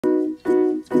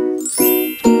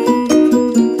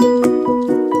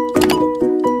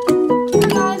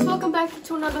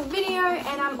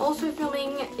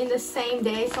same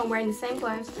day, so I'm wearing the same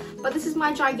clothes. But this is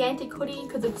my gigantic hoodie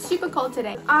because it's super cold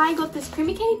today. I got this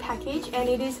Creammiicandy package and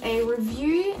it is a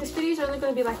review. This video is only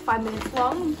going to be like 5 minutes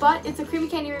long, but it's a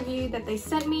Creammiicandy review that they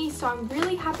sent me, so I'm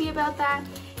really happy about that.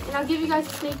 And I'll give you guys a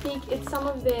sneak peek. It's some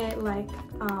of their like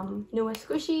newer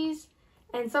squishies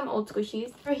and some old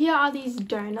squishies. So here are these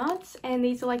donuts, and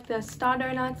these are like the star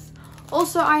donuts.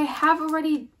 Also, I have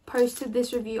already posted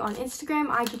this review on Instagram,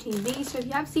 IGTV, so if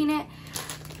you have seen it,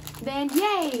 then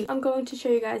yay! I'm going to show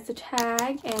you guys the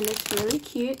tag, and it's really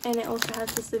cute, and it also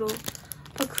has this little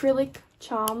acrylic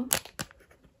charm.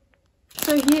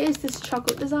 So here is this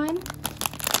chocolate design,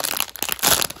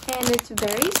 and it's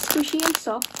very squishy and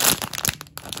soft.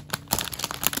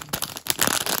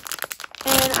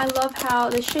 And I love how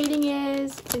the shading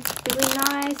is. It's really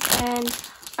nice, and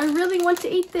I really want to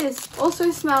eat this. Also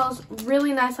smells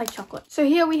really nice like chocolate. So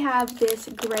here we have this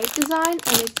grape design,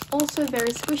 and it's also very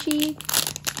squishy.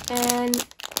 And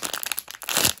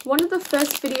one of the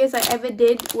first videos I ever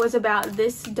did was about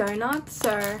this donut,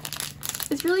 so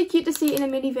it's really cute to see in a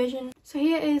mini version. So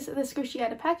here is the squishy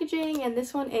out of packaging, and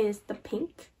this one is the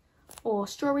pink or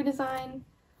strawberry design.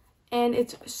 And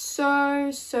it's so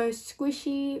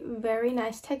squishy, very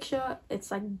nice texture.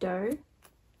 It's like dough.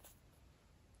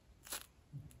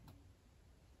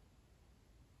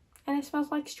 And it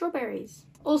smells like strawberries.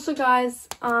 Also guys,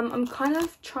 I'm kind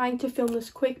of trying to film this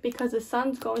quick because the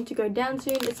sun's going to go down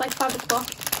soon. It's like 5 o'clock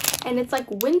and it's like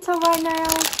winter right now,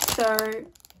 so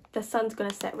the sun's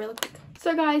gonna set really quick.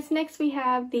 So guys, next we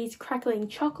have these crackling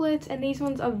chocolates, and these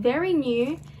ones are very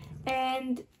new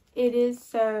and it is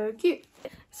so cute.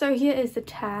 So here is the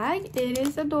tag. It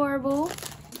is adorable.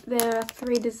 There are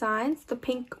 3 designs, the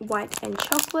pink, white and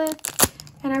chocolate,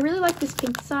 and I really like this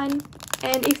pink design.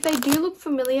 And if they do look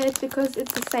familiar, it's because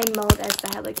it's the same mold as the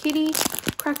Hello Kitty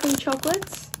crackling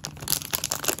chocolates.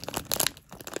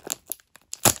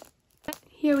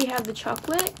 Here we have the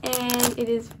chocolate, and it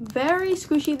is very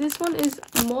squishy. This one is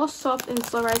more soft and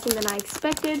slow rising than I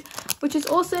expected, which is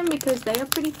awesome because they are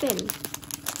pretty thin.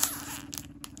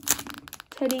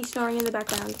 Teddy snoring in the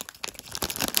background.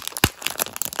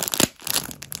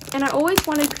 And I always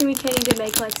wanted Creammiicandy to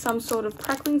make like some sort of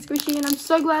crackling squishy, and I'm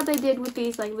so glad they did with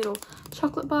these like little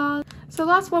chocolate bars. So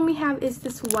last one we have is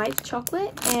this white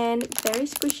chocolate, and very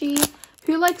squishy.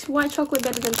 Who likes white chocolate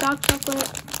better than dark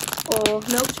chocolate or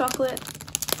milk chocolate?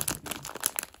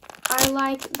 I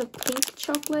like the pink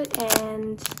chocolate,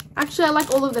 and actually I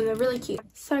like all of them. They're really cute.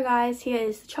 So guys, here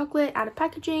is the chocolate out of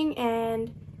packaging,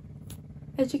 and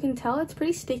as you can tell, it's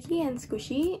pretty sticky and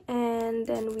squishy. And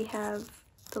then we have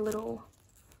the little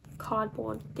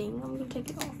cardboard thing. I'm gonna take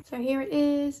it off. So here it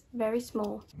is, very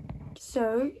small.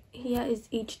 So here is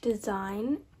each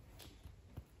design,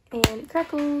 and it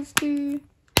crackles too.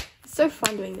 It's so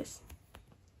fun doing this.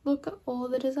 Look at all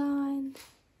the designs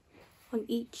on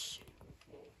each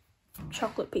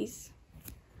chocolate piece.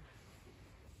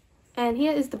 And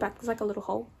here is the back. There's like a little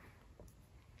hole,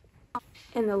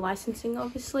 and the licensing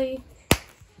obviously.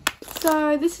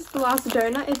 So this is the last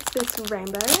donut. It's this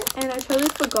rainbow, and I totally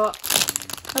forgot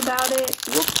about it.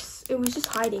 Whoops, it was just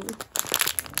hiding.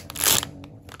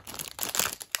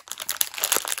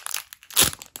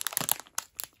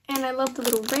 And I love the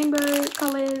little rainbow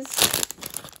colors.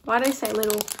 Why do I say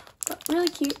little? But really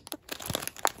cute.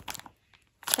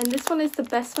 And this one is the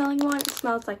best smelling one. It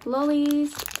smells like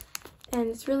lollies, and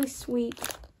it's really sweet.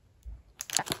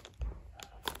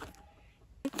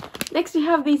 Next we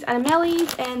have these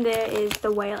animales, and there is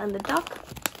the whale and the duck.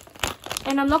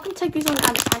 And I'm not going to take this one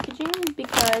out of packaging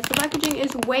because the packaging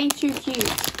is way too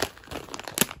cute.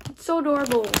 It's so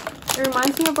adorable. It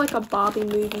reminds me of like a Barbie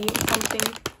movie or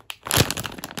something.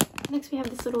 Next we have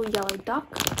this little yellow duck.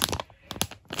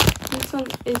 This one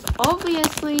is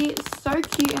obviously so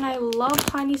cute, and I love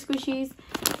tiny squishies.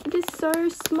 It is so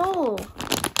small,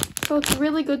 so it's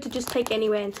really good to just take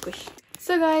anywhere and squish.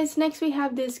 So guys, next we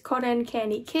have this cotton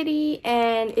candy kitty,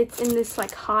 and it's in this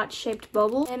like heart-shaped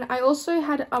bubble. And I also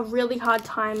had a really hard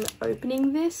time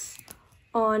opening this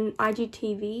on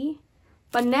IGTV,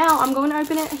 but now I'm going to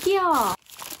open it here. I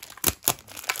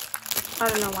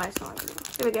don't know why it's not opening.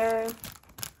 There we go.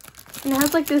 And it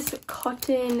has like this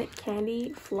cotton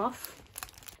candy fluff.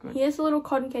 Here's a little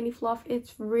cotton candy fluff.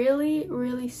 It's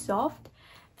really soft,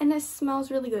 and it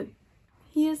smells really good.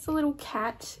 Here's the little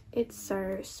cat. It's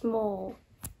so small.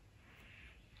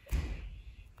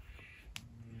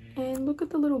 And look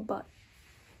at the little butt.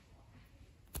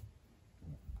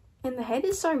 And the head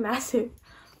is so massive,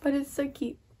 but it's so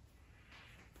cute.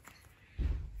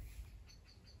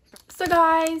 So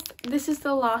guys, this is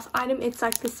the last item. It's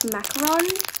like this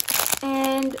macaron,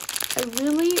 and I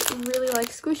really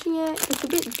like squishing it. It's a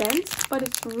bit dense, but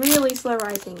it's really slow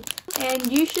rising.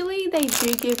 And usually they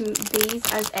do give these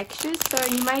as extras, so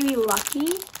you may be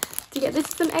lucky to get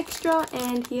this as an extra.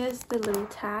 And here's the little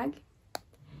tag.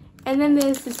 And then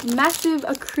there's this massive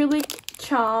acrylic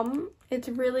charm. It's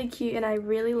really cute and I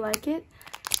really like it.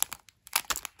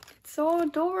 It's so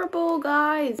adorable,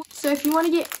 guys. So if you want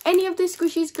to get any of these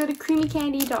squishies, go to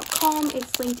creammiicandy.com.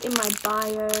 It's linked in my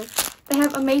bio. They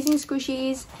have amazing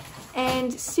squishies.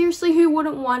 And seriously, who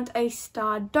wouldn't want a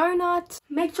star donut?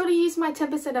 Make sure to use my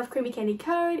 10% off Creamy Candy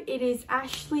code. It is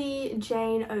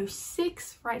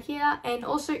AshleyJane06 right here and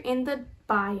also in the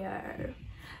bio.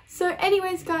 So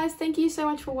anyways, guys, thank you so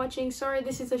much for watching. Sorry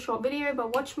this is a short video,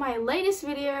 but watch my latest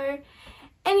video.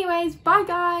 Anyways, bye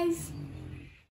guys.